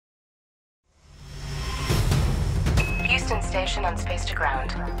station on Space to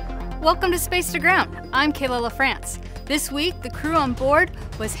Ground. Welcome to Space to Ground. I'm Kayla LaFrance. This week, the crew on board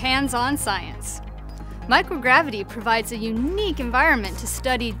was hands-on science. Microgravity provides a unique environment to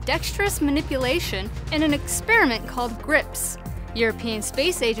study dexterous manipulation in an experiment called GRIPS. European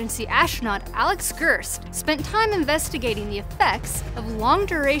Space Agency astronaut Alex Gerst spent time investigating the effects of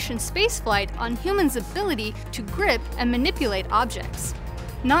long-duration spaceflight on humans' ability to grip and manipulate objects.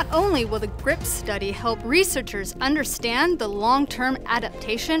 Not only will the GRIPS study help researchers understand the long-term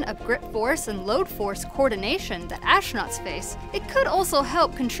adaptation of grip force and load force coordination that astronauts face, it could also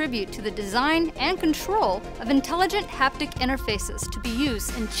help contribute to the design and control of intelligent haptic interfaces to be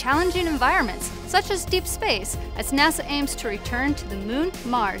used in challenging environments such as deep space as NASA aims to return to the Moon,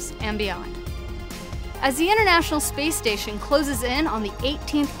 Mars, and beyond. As the International Space Station closes in on the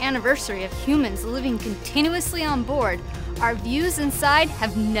 18th anniversary of humans living continuously on board, our views inside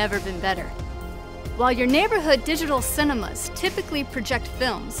have never been better. While your neighborhood digital cinemas typically project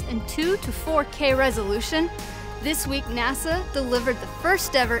films in 2 to 4K resolution, this week NASA delivered the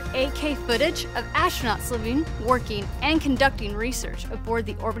first ever 8K footage of astronauts living, working, and conducting research aboard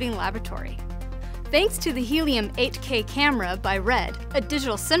the orbiting laboratory. Thanks to the Helium 8K camera by RED, a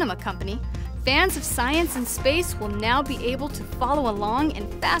digital cinema company, fans of science and space will now be able to follow along in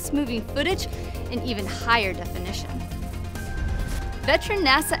fast-moving footage in even higher definition. Veteran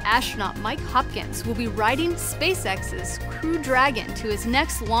NASA astronaut Mike Hopkins will be riding SpaceX's Crew Dragon to his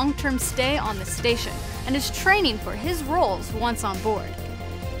next long-term stay on the station and is training for his roles once on board.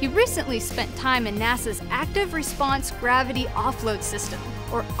 He recently spent time in NASA's Active Response Gravity Offload System,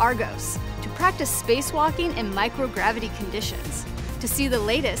 or ARGOS, to practice spacewalking in microgravity conditions. To see the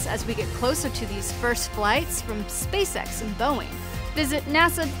latest as we get closer to these first flights from SpaceX and Boeing, visit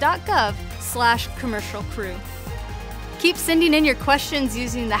nasa.gov/commercialcrew. Keep sending in your questions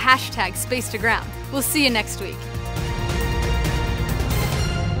using the hashtag SpaceToGround. We'll see you next week.